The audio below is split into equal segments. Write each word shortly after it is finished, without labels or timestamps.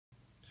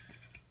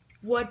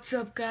What's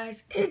up,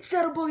 guys? It's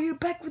Shadowboy here,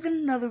 back with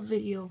another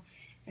video.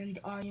 And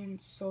I am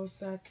so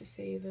sad to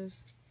say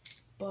this,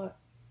 but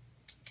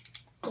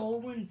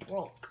Glaurang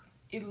broke.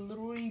 It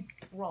literally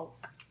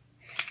broke.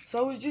 So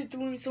I was just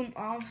doing some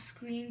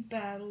off-screen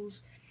battles.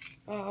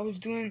 I was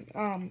battling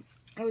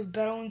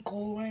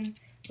Glaurang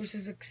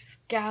versus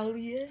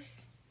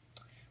Excalius.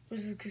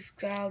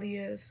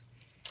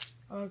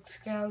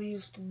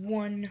 Excalius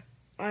won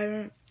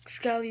iron.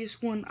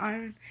 Excalius won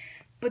iron.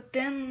 But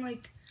then,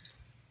 like,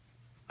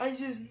 I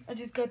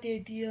just got the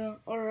idea.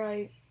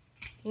 Alright,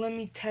 let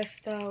me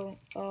test out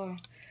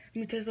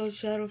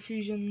Shadow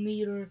Fusion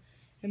Leader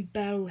and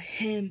battle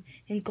him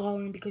in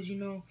Glaurang, because you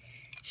know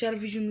Shadow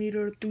Fusion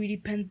Leader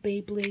 3D pen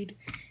Beyblade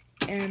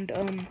and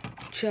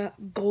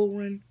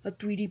Glaurang a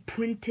 3D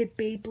printed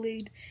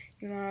Beyblade.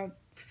 You know,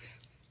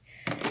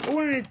 I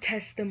wanted to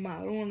test them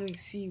out. I wanted to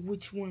see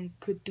which one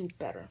could do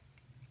better.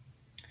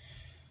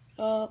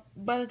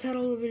 By the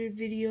title of the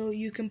video,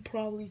 you can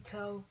probably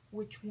tell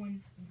which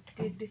one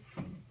did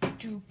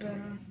do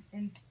better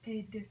and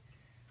did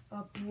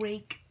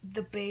break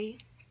the bay.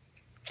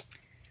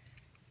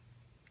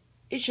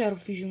 It's Shadow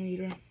Fusion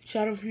Leader.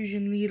 Shadow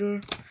Fusion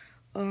Leader,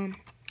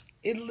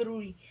 it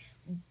literally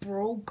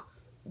broke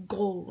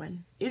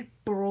Glaurang. It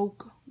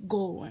broke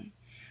Glaurang.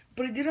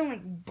 But it didn't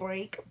like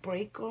break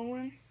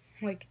Glaurang.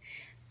 Like,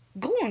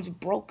 Glaurang's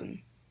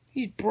broken.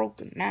 He's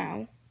broken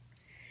now.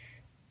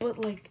 But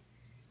like,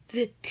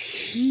 the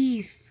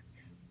teeth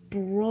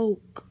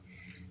broke.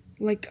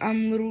 Like,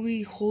 I'm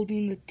literally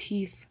holding the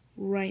teeth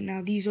right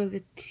now. These are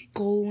the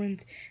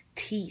Glaurang's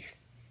teeth.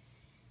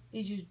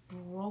 It just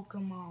broke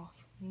them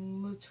off,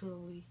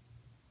 literally.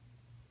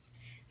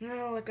 And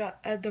then, like,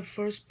 at the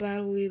first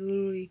battle, it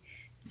literally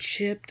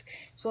chipped.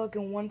 So, like,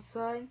 on one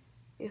side,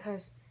 it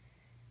has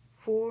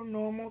 4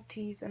 normal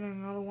teeth, and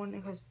another one,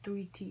 it has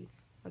 3 teeth.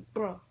 Like,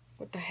 bruh,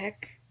 what the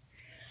heck?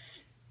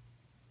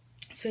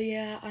 So,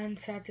 yeah, I'm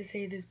sad to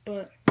say this,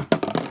 but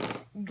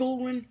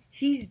Glaurang,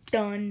 he's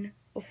done,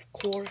 of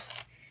course.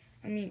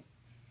 I mean,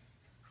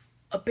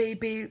 a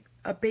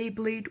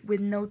Beyblade with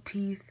no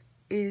teeth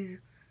is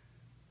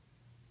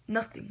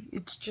nothing.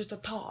 It's just a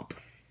top.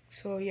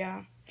 So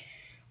yeah.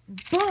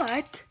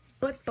 But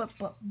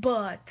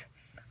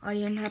I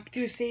am happy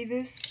to say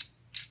this.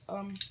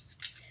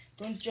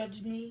 Don't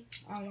judge me.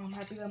 I'm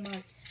happy that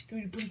my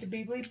 3D printed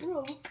Beyblade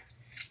broke.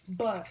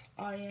 But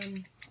I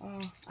am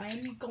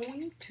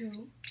going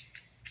to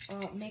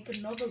make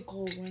another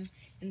Glaurang,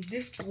 and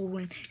this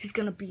Glaurang is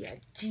gonna be a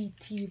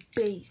GT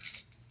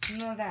base.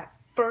 None of that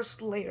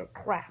first layer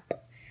crap.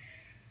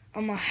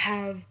 I'm gonna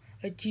have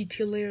a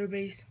GT layer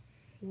base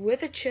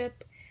with a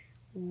chip,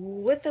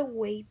 with a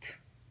weight.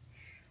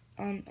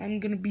 I'm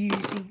gonna be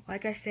using,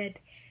 like I said,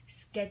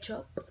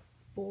 SketchUp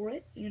for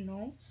it. You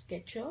know,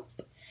 SketchUp.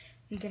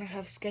 I'm gonna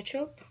have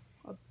SketchUp,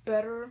 a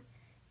better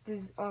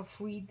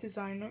free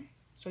designer.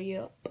 So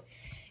yep.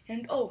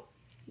 And oh,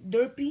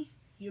 Derpy,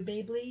 your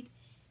Beyblade,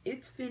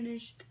 it's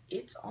finished.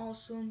 It's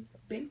awesome.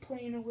 I've been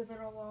playing with it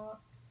a lot.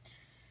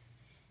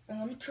 And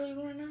let me tell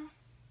you right now,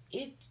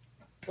 it's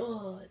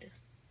good.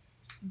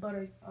 But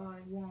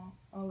I want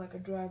like a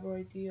driver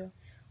idea,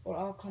 or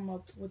I'll come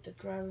up with the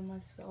driver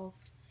myself.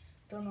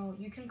 Don't know.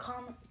 You can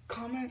comment,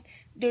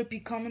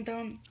 Derpy, comment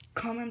on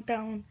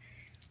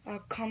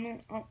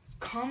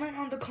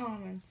the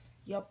comments.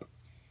 Yup,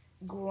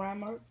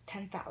 grammar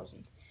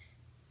 10,000.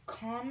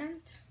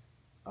 Comment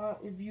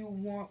if you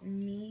want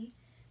me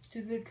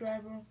to do the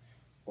driver,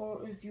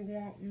 or if you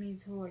want me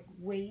to like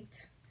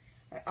wait.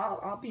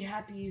 I'll be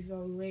happy if I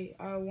wait.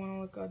 I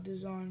want like a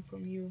design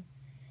from you,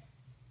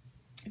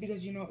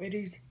 because you know it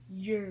is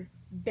your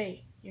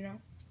bay. You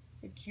know,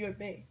 it's your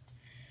bay.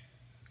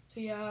 So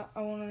yeah,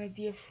 I want an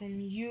idea from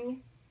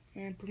you,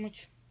 and pretty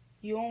much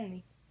you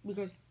only,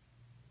 because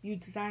you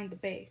designed the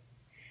bay.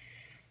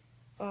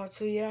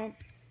 So yeah,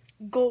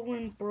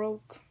 Glaurang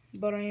broke,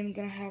 but I am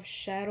gonna have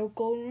Shadow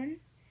Glaurang,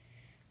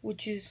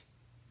 which is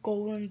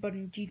Glaurang but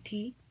in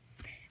GT.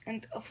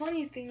 And a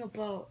funny thing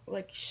about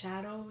like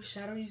Shadow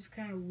just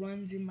kind of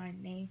runs in my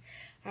name.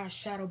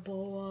 Shadow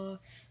Boa,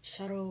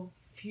 Shadow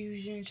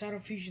Fusion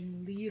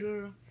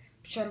Leader.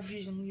 Shadow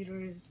Fusion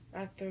Leader is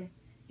after,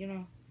 you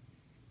know,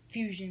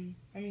 Fusion.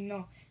 I mean,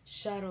 no,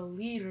 Shadow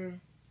Leader.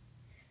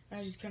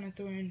 I just kind of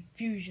threw in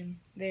Fusion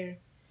there.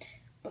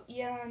 But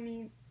yeah, I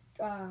mean,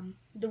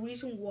 the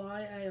reason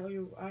why I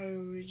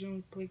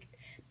originally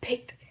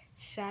picked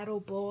Shadow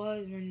Boa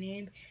as my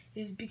name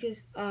is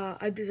because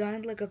I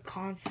designed like a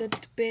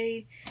concept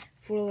bay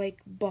for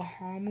like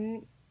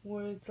Bahamut,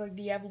 where it's like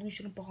the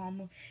evolution of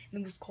Bahamut,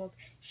 and it was called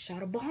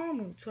Shadow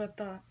Bahamut. So I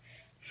thought,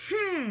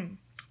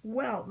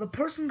 well, the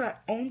person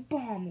that owned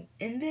Bahamut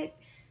in the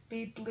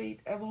Beyblade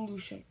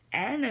Evolution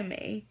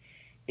anime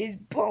is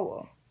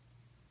Boa.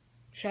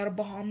 Shadow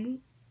Bahamut,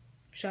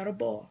 Shadow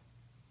Boa,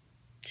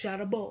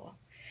 Shadow Boa.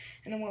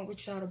 And I went with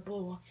Shadow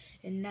Boa,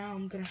 and now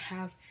I'm gonna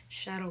have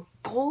Shadow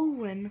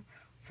Glaurang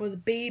for the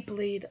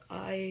Beyblade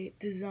I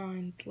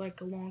designed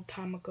like a long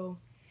time ago.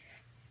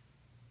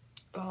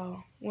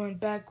 When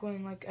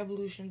like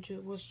Evolution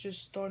was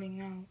just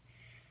starting out.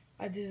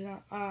 I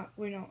designed,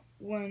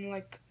 when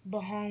like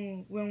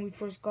Bahamut, when we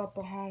first got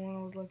Bahamut,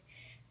 I was like,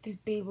 this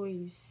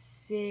Beyblade is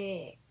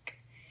sick.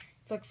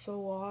 It's like so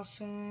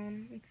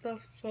awesome and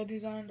stuff. So I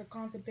designed a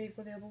concept Bey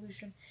for the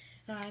evolution,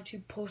 and I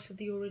actually posted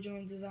the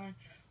original design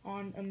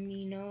on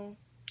Amino.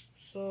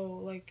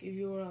 So like, if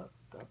you're a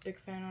big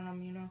fan on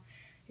Amino,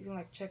 you can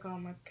like check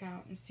out my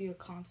account and see a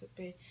concept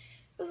Bey.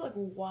 It was like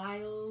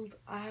wild.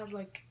 I have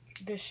like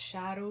the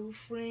shadow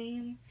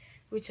frame,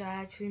 which I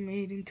actually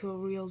made into a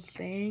real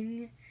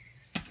thing.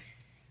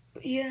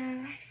 But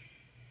yeah,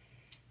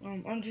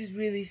 I'm just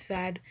really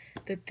sad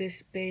that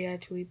this Bey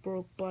actually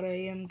broke, but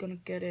I am gonna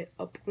get it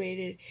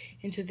upgraded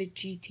into the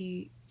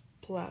GT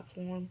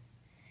platform.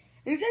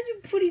 It's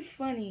actually pretty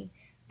funny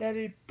that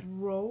it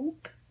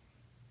broke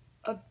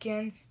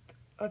against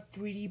a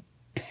 3D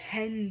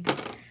penned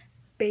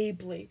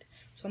Beyblade.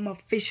 So I'm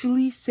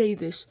officially say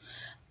this.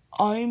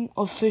 I'm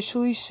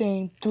officially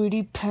saying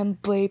 3D pen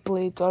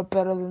Beyblades are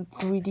better than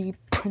 3D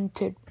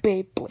printed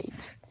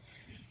Beyblades.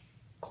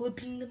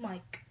 Clipping the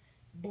mic,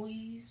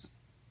 boys.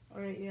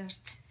 Alright, yeah.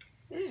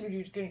 This video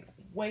is getting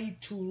way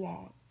too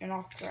long and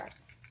off track.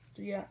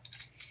 So yeah.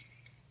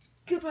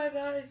 Goodbye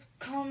guys.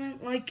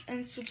 Comment, like,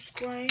 and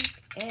subscribe.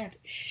 And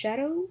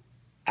Shadow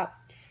out.